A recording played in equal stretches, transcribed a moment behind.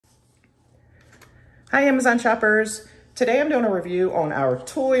Hi Amazon shoppers. Today I'm doing a review on our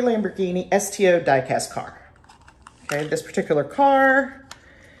toy Lamborghini STO diecast car. Okay, this particular car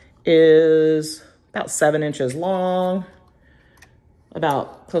is about 7 inches long,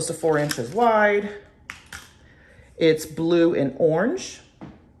 about close to 4 inches wide. It's blue and orange.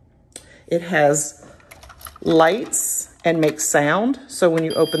 It has lights and makes sound. So when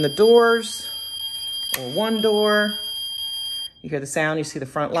you open the doors or one door, you hear the sound, you see the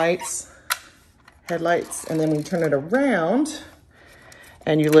front lights, headlights, and then when you turn it around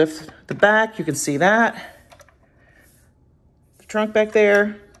and you lift the back, you can see that. The trunk back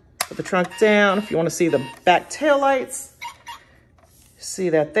there, put the trunk down. If you want to see the back tail lights, see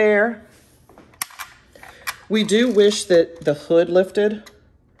that there. We do wish that the hood lifted,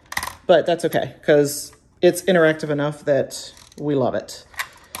 but that's okay because it's interactive enough that we love it.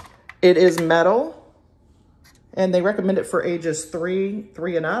 It is metal and they recommend it for ages 3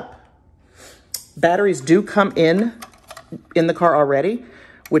 and up. Batteries do come in the car already,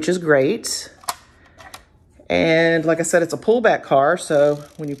 which is great. And like I said, it's a pullback car. So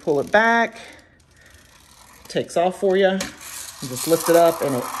when you pull it back, it takes off for you. You just lift it up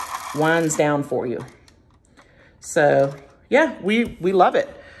and it winds down for you. So yeah, we love it.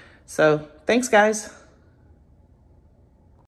 So thanks guys.